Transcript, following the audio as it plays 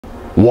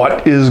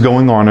What is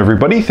going on,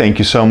 everybody? Thank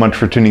you so much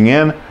for tuning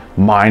in.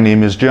 My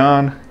name is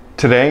John.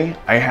 Today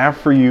I have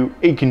for you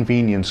a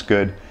convenience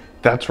good.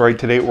 That's right,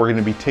 today we're going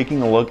to be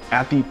taking a look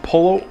at the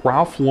Polo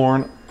Ralph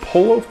Lauren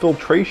Polo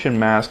Filtration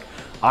Mask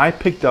I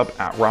picked up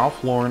at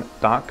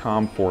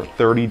ralphlauren.com for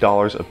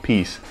 $30 a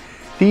piece.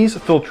 These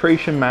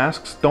filtration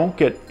masks don't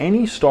get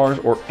any stars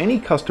or any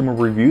customer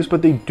reviews,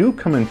 but they do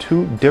come in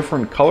two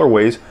different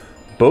colorways,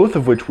 both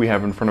of which we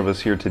have in front of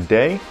us here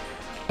today,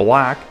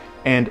 black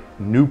and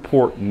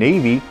Newport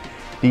Navy.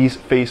 These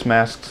face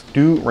masks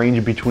do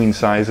range between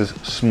sizes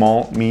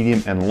small,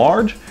 medium, and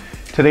large.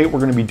 Today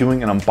we're going to be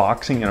doing an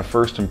unboxing and a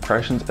first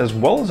impressions as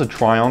well as a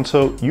try on,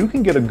 so you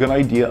can get a good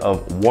idea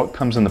of what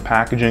comes in the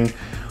packaging,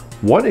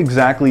 what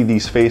exactly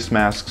these face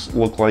masks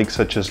look like,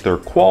 such as their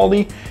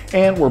quality,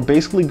 and we're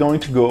basically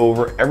going to go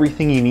over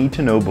everything you need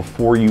to know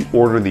before you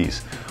order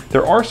these.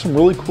 There are some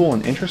really cool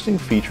and interesting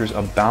features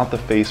about the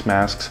face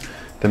masks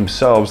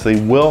themselves.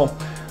 They will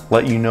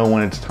let you know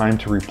when it's time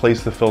to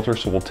replace the filter,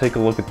 so we'll take a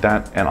look at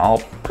that and I'll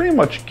pretty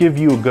much give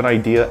you a good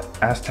idea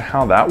as to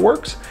how that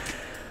works.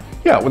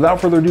 Yeah, without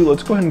further ado,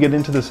 let's go ahead and get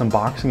into this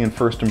unboxing and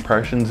first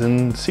impressions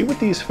and see what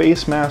these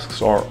face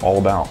masks are all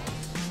about.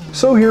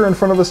 So here in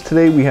front of us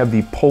today we have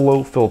the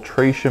Polo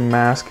Filtration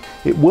Mask.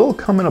 It will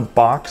come in a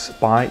box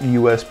by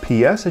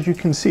USPS. As you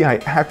can see, I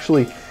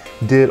actually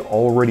did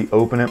already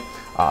open it.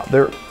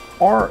 There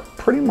are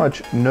pretty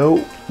much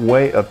no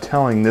way of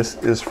telling this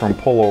is from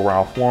Polo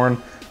Ralph Lauren.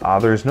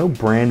 There's no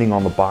branding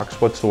on the box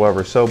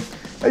whatsoever. So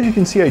as you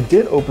can see, I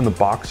did open the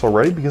box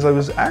already because I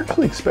was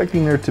actually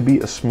expecting there to be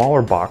a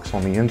smaller box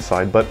on the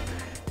inside, but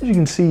as you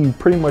can see, you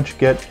pretty much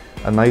get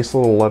a nice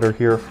little letter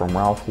here from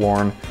Ralph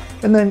Lauren,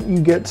 and then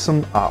you get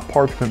some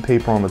parchment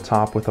paper on the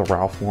top with a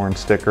Ralph Lauren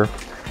sticker.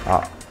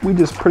 We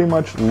just pretty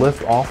much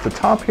lift off the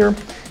top here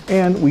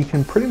and we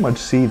can pretty much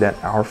see that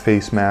our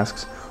face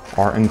masks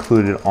are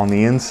included on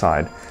the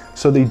inside.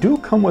 So they do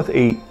come with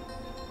a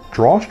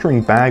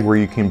drawstring bag where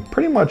you can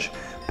pretty much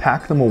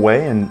pack them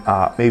away and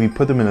maybe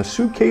put them in a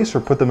suitcase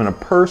or put them in a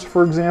purse,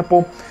 for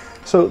example.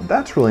 So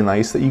that's really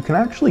nice that you can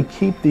actually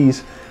keep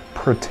these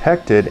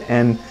protected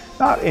and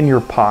not in your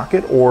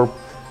pocket or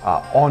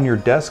on your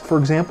desk, for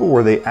example,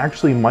 where they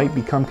actually might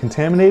become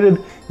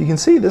contaminated. You can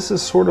see this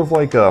is sort of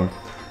like a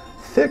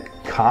thick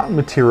cotton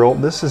material.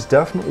 This is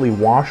definitely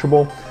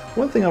washable.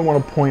 One thing I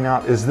want to point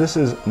out is this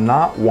is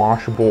not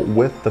washable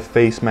with the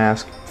face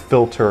mask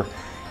filter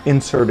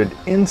inserted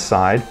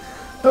inside.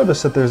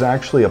 Notice that there's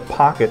actually a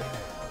pocket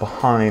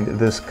behind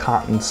this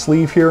cotton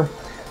sleeve here.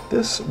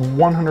 This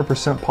 100%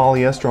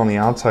 polyester on the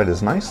outside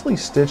is nicely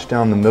stitched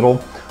down the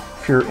middle.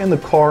 If you're in the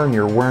car and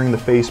you're wearing the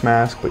face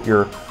mask, but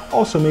you're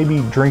also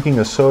maybe drinking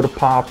a soda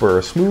pop or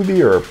a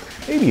smoothie or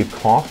maybe a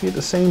coffee at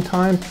the same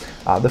time,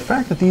 the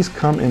fact that these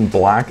come in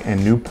black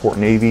and Newport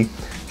Navy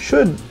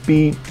should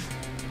be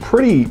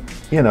pretty,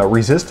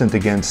 resistant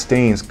against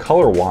stains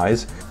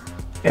color-wise.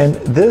 And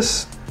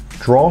this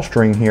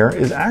drawstring here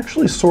is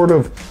actually sort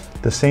of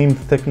the same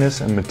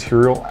thickness and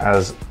material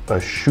as a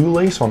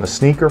shoelace on a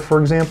sneaker,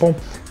 for example.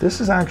 This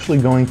is actually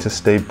going to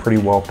stay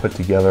pretty well put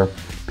together,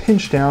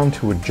 pinch down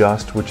to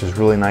adjust, which is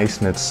really nice,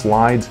 and it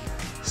slides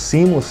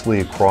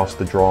seamlessly across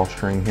the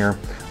drawstring here.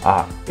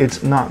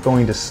 It's not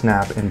going to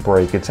snap and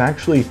break. It's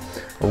actually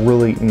a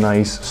really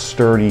nice,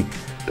 sturdy,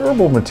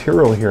 durable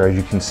material here, as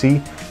you can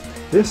see.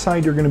 This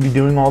side you're going to be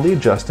doing all the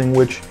adjusting,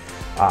 which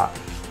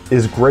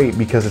is great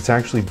because it's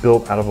actually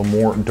built out of a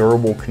more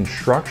durable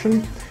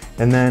construction.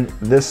 And then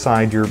this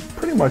side, you're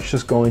pretty much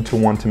just going to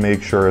want to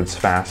make sure it's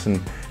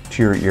fastened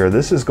to your ear.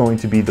 This is going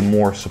to be the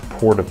more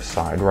supportive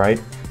side,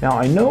 right? Now,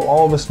 I know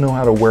all of us know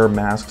how to wear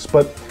masks,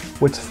 but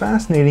what's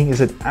fascinating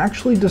is it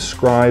actually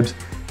describes,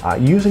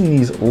 using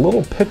these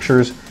little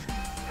pictures,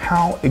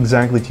 how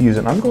exactly to use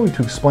it. And I'm going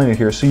to explain it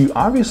here. So you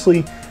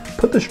obviously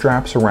put the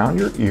straps around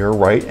your ear,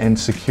 right, and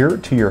secure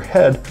it to your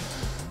head.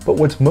 But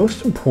what's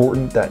most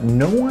important that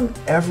no one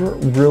ever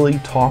really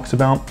talks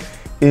about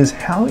is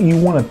how you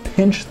want to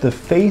pinch the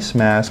face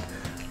mask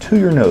to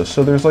your nose.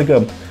 So there's like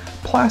a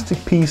plastic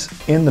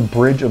piece in the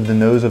bridge of the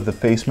nose of the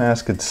face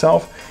mask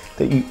itself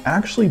that you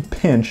actually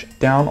pinch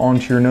down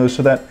onto your nose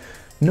so that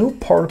no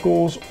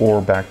particles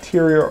or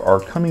bacteria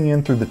are coming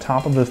in through the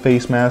top of the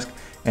face mask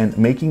and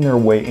making their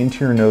way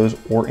into your nose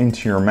or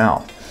into your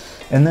mouth.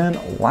 And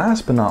then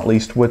last but not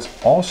least, what's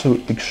also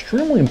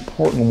extremely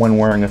important when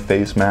wearing a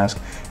face mask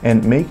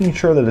and making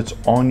sure that it's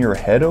on your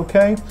head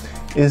okay,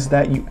 is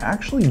that you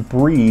actually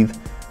breathe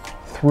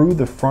through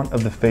the front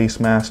of the face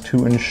mask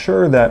to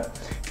ensure that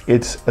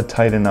it's a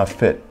tight enough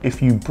fit.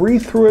 If you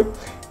breathe through it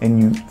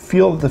and you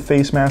feel that the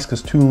face mask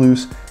is too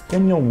loose,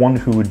 then you'll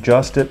want to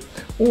adjust it.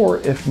 Or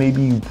if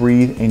maybe you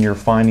breathe and you're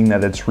finding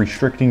that it's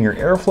restricting your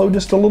airflow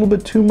just a little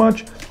bit too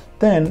much,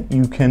 then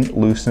you can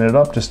loosen it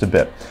up just a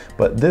bit.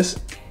 But this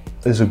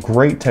is a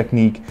great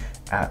technique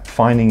at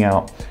finding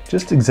out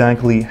just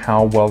exactly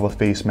how well the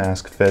face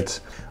mask fits.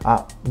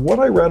 What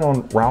I read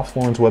on Ralph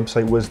Lauren's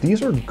website was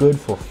these are good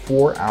for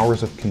 4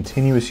 hours of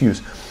continuous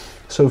use.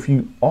 So if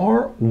you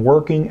are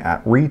working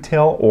at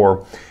retail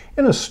or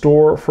in a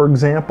store, for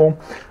example,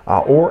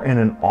 or in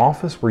an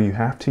office where you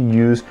have to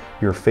use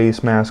your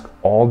face mask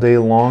all day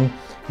long,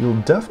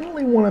 you'll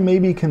definitely want to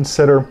maybe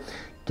consider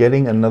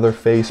getting another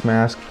face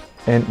mask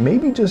and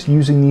maybe just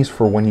using these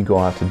for when you go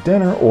out to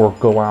dinner or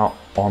go out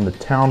on the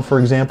town, for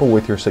example,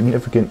 with your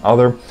significant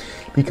other.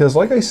 Because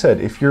like I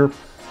said, if you're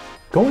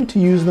going to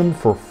use them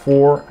for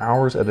 4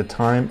 hours at a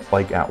time,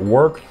 like at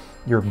work,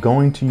 you're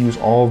going to use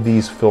all of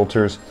these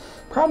filters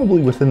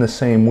probably within the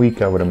same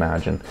week, I would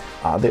imagine.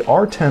 They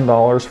are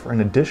 $10 for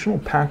an additional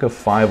pack of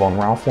 5 on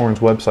Ralph Lauren's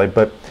website,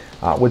 but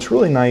what's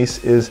really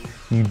nice is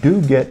you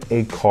do get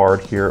a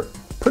card here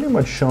pretty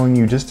much showing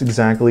you just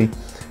exactly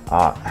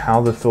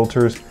how the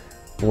filters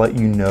let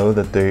you know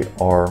that they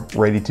are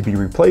ready to be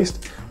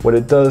replaced. What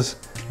it does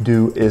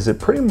do is it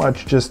pretty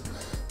much just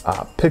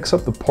picks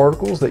up the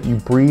particles that you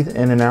breathe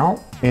in and out,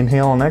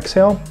 inhale and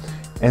exhale,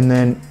 and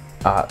then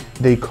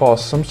they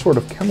cause some sort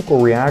of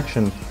chemical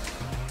reaction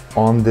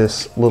on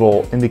this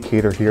little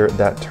indicator here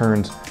that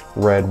turns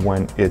red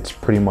when it's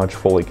pretty much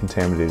fully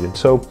contaminated.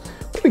 So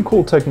pretty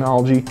cool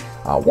technology.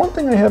 One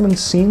thing I haven't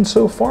seen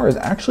so far is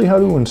actually how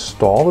to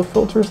install the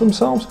filters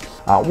themselves.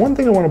 One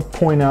thing I want to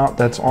point out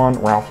that's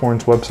on Ralph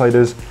Lauren's website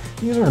is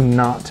these are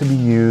not to be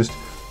used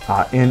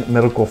in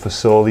medical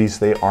facilities.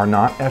 They are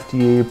not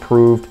FDA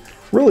approved.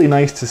 Really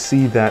nice to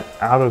see that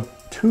out of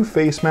 2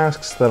 face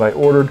masks that I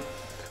ordered,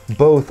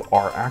 both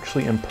are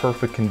actually in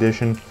perfect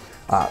condition.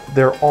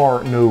 There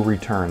are no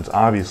returns,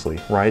 obviously,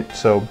 right?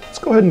 So let's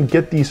go ahead and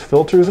get these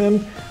filters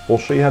in. We'll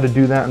show you how to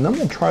do that, and then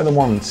we'll try them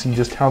on and see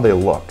just how they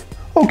look.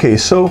 Okay,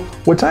 so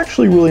what's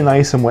actually really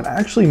nice and what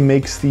actually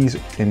makes these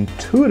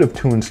intuitive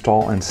to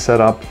install and set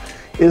up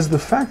is the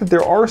fact that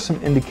there are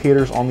some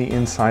indicators on the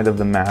inside of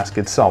the mask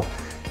itself.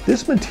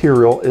 This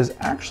material is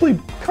actually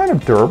kind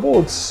of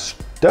durable. It's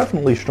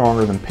definitely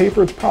stronger than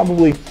paper. It's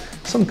probably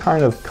some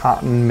kind of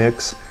cotton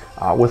mix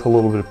with a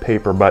little bit of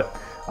paper, but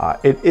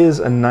it is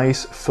a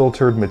nice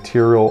filtered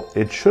material.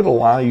 It should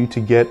allow you to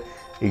get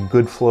a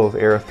good flow of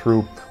air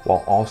through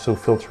while also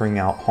filtering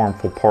out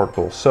harmful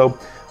particles. So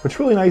what's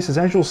really nice is,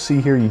 as you'll see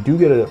here, you do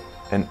get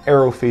an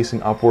arrow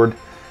facing upward.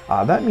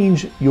 That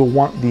means you'll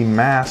want the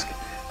mask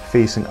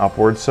facing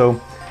upward.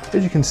 So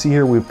as you can see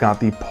here, we've got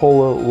the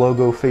Polo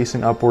logo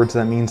facing upwards.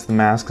 That means the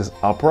mask is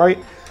upright.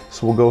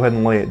 So we'll go ahead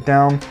and lay it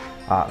down.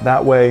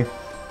 That way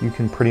you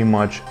can pretty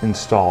much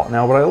install.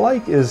 Now what I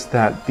like is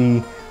that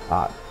the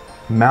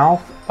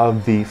mouth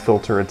of the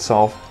filter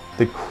itself,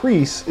 the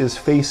crease is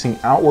facing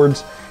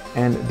outwards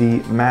and the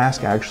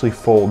mask actually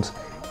folds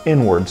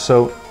inward.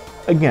 So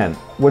again,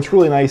 what's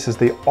really nice is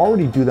they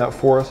already do that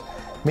for us,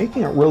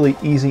 making it really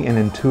easy and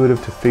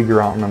intuitive to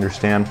figure out and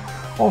understand.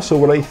 Also,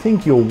 what I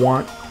think you'll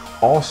want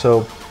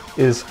also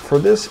is for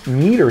this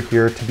meter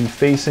here to be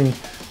facing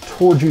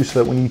towards you,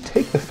 so that when you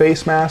take the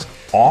face mask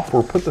off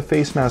or put the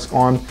face mask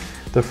on,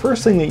 the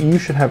first thing that you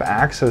should have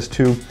access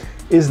to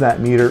is that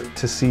meter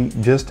to see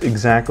just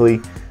exactly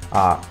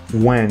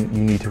when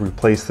you need to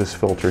replace this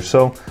filter.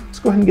 So let's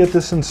go ahead and get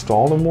this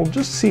installed and we'll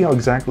just see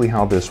exactly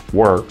how this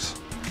works.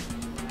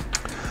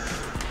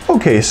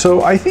 Okay,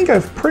 so I think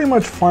I've pretty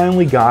much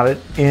finally got it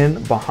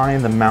in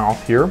behind the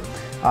mouth here.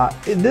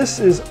 This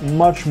is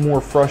much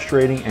more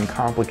frustrating and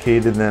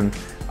complicated than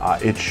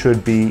it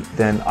should be,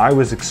 than I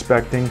was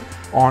expecting.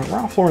 On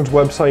Ralph Lauren's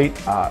website,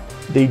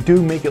 they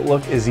do make it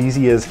look as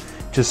easy as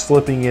just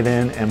slipping it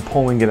in and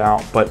pulling it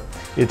out, but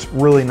it's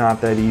really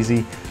not that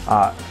easy.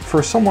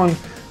 For someone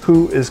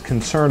who is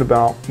concerned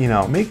about,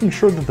 making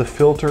sure that the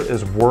filter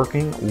is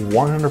working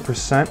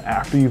 100%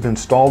 after you've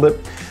installed it,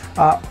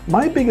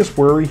 my biggest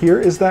worry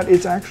here is that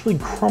it's actually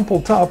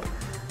crumpled up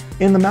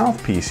in the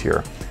mouthpiece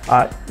here.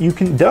 You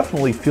can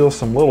definitely feel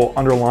some little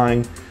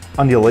underlying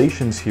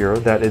undulations here,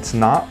 that it's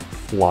not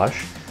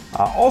flush.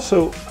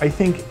 Also, I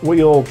think what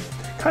you'll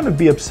kind of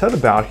be upset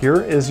about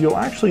here is you'll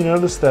actually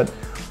notice that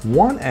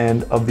one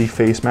end of the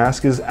face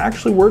mask is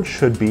actually where it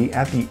should be,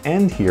 at the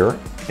end here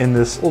in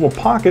this little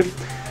pocket.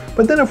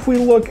 But then if we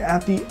look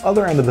at the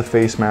other end of the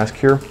face mask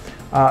here,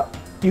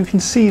 you can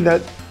see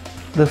that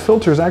the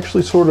filter is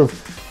actually sort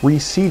of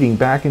receding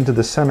back into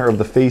the center of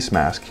the face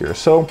mask here.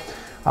 So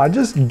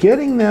just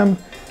getting them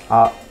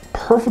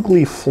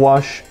perfectly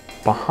flush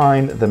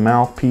behind the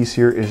mouthpiece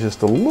here is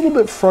just a little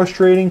bit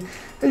frustrating.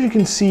 As you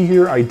can see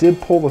here, I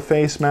did pull the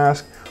face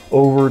mask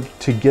over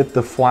to get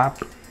the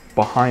flap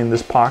behind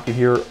this pocket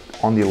here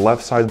on the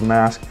left side of the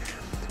mask.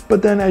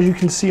 But then as you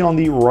can see on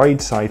the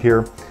right side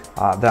here,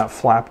 that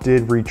flap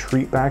did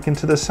retreat back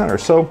into the center.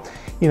 So,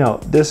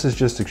 this is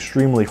just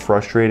extremely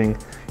frustrating.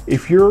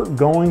 If you're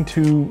going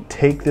to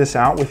take this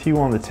out with you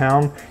on the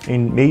town,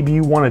 and maybe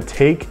you want to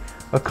take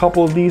a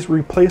couple of these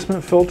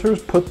replacement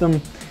filters, put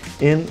them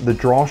in the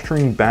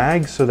drawstring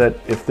bag so that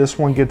if this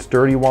one gets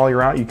dirty while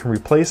you're out, you can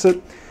replace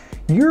it.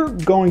 You're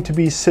going to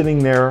be sitting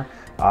there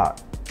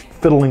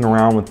fiddling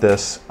around with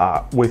this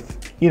with,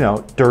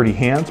 dirty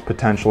hands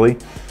potentially.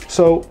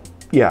 So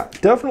yeah,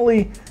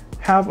 definitely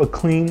have a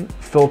clean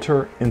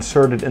filter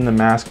inserted in the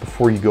mask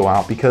before you go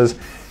out, because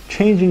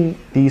changing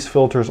these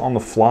filters on the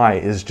fly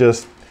is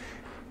just,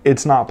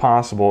 it's not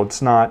possible.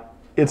 It's not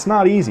it's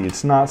not easy.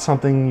 It's not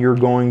something you're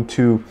going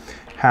to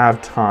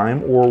have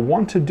time or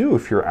want to do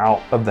if you're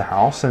out of the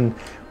house and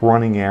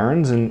running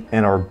errands and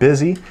are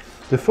busy.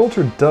 The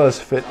filter does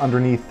fit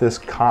underneath this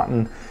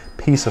cotton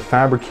piece of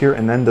fabric here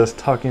and then does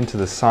tuck into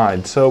the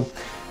side. So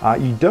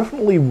you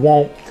definitely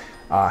won't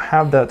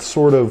have that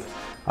sort of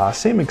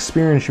same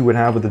experience you would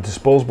have with a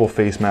disposable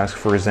face mask,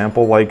 for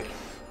example. Like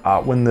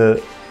when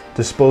the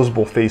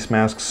disposable face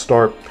masks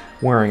start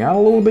wearing out a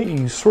little bit,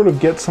 you sort of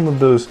get some of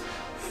those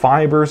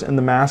fibers in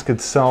the mask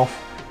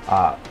itself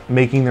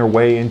making their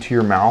way into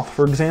your mouth,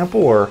 for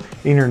example, or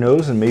in your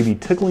nose and maybe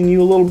tickling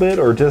you a little bit,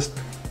 or just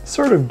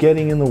sort of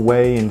getting in the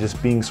way and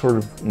just being sort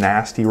of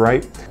nasty,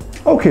 right?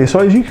 Okay, so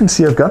as you can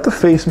see, I've got the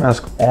face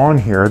mask on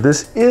here.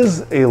 This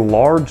is a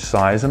large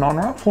size, and on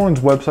Ralph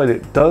Lauren's website,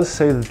 it does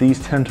say that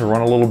these tend to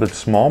run a little bit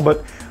small,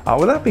 but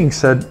with that being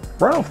said,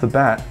 right off the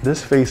bat,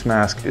 this face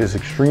mask is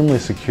extremely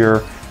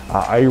secure.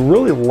 I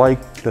really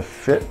like the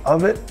fit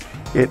of it.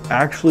 It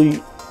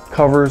actually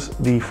covers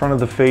the front of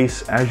the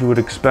face as you would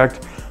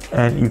expect,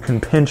 and you can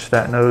pinch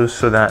that nose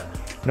so that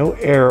no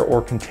air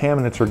or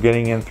contaminants are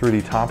getting in through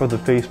the top of the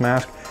face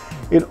mask.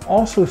 It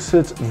also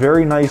sits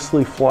very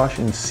nicely flush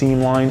and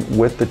seam line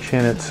with the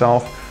chin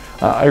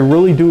itself. I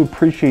really do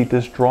appreciate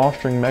this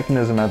drawstring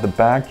mechanism at the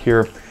back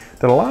here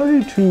that allows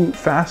you to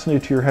fasten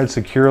it to your head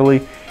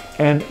securely,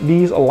 and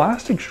these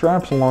elastic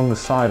straps along the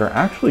side are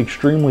actually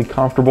extremely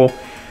comfortable.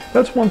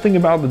 That's one thing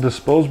about the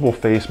disposable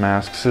face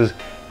masks, is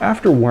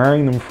after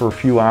wearing them for a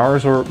few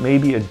hours or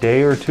maybe a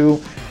day or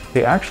two,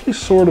 they actually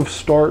sort of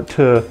start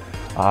to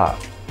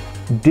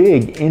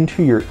dig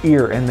into your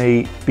ear, and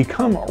they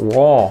become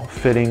raw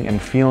fitting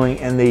and feeling,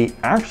 and they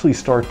actually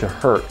start to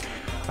hurt.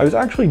 I was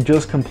actually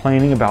just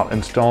complaining about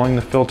installing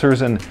the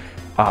filters and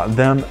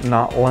them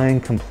not laying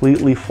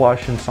completely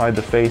flush inside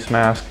the face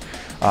mask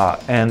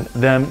and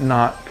them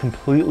not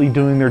completely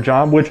doing their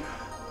job, which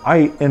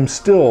I am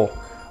still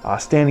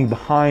standing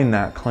behind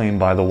that claim,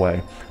 by the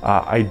way.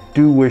 I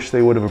do wish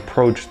they would have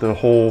approached the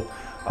whole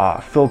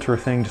filter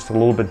thing just a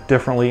little bit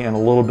differently and a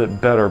little bit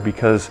better,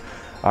 because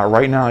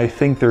right now I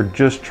think they're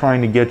just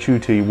trying to get you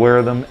to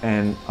wear them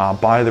and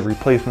buy the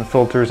replacement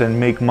filters and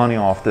make money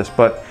off this.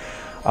 But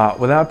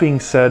with that being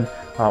said,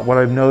 what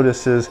I've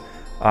noticed is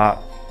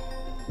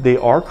they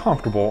are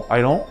comfortable.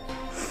 I don't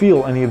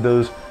feel any of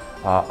those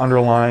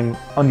underlying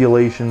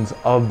undulations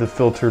of the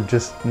filter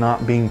just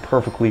not being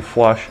perfectly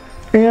flush.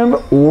 And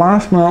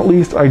last but not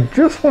least, I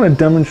just want to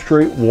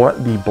demonstrate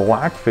what the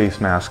black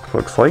face mask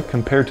looks like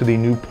compared to the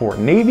Newport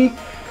Navy.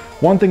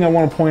 One thing I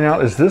want to point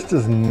out is this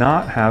does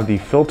not have the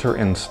filter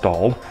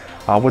installed.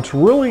 What's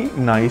really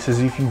nice is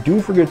if you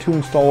do forget to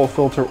install a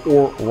filter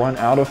or run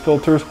out of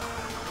filters,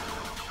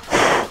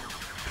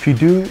 if you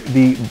do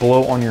the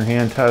blow on your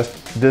hand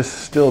test, this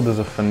still does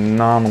a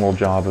phenomenal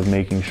job of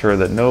making sure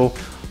that no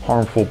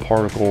harmful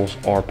particles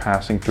are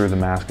passing through the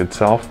mask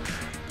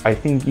itself. I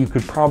think you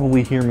could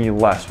probably hear me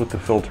less with the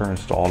filter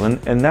installed,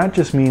 and that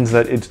just means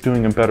that it's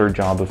doing a better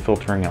job of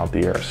filtering out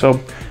the air.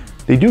 So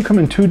they do come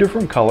in two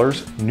different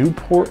colors,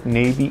 Newport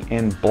Navy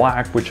and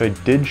black, which I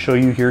did show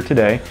you here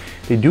today.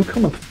 They do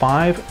come with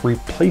 5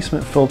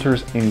 replacement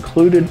filters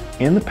included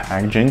in the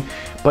packaging,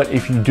 but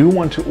if you do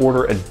want to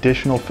order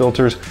additional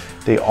filters,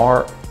 they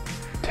are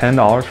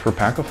 $10 for a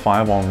pack of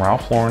 5 on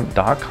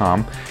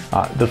ralphlauren.com.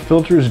 The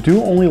filters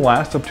do only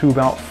last up to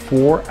about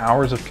 4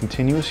 hours of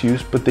continuous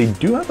use, but they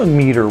do have a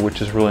meter,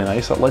 which is really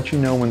nice. That lets you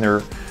know when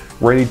they're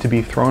ready to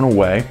be thrown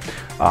away.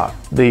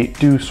 They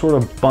do sort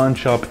of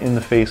bunch up in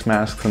the face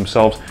masks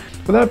themselves.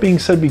 With that being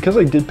said, because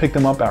I did pick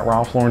them up at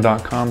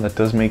ralphlauren.com, that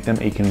does make them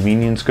a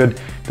convenience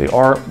good. They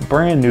are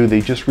brand new.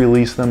 They just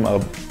released them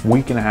a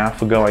week and a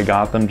half ago. I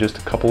got them just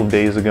a couple of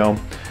days ago.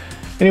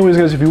 Anyways,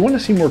 guys, if you want to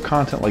see more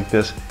content like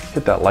this,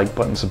 hit that like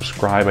button,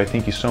 subscribe. I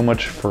thank you so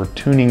much for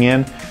tuning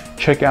in.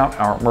 Check out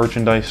our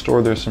merchandise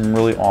store. There's some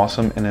really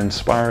awesome and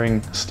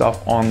inspiring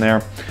stuff on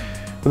there.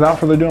 Without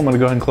further ado, I'm going to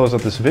go ahead and close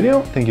out this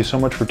video. Thank you so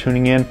much for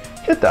tuning in.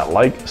 Hit that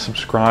like,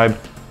 subscribe.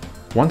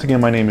 Once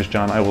again, my name is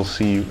John. I will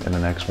see you in the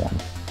next one.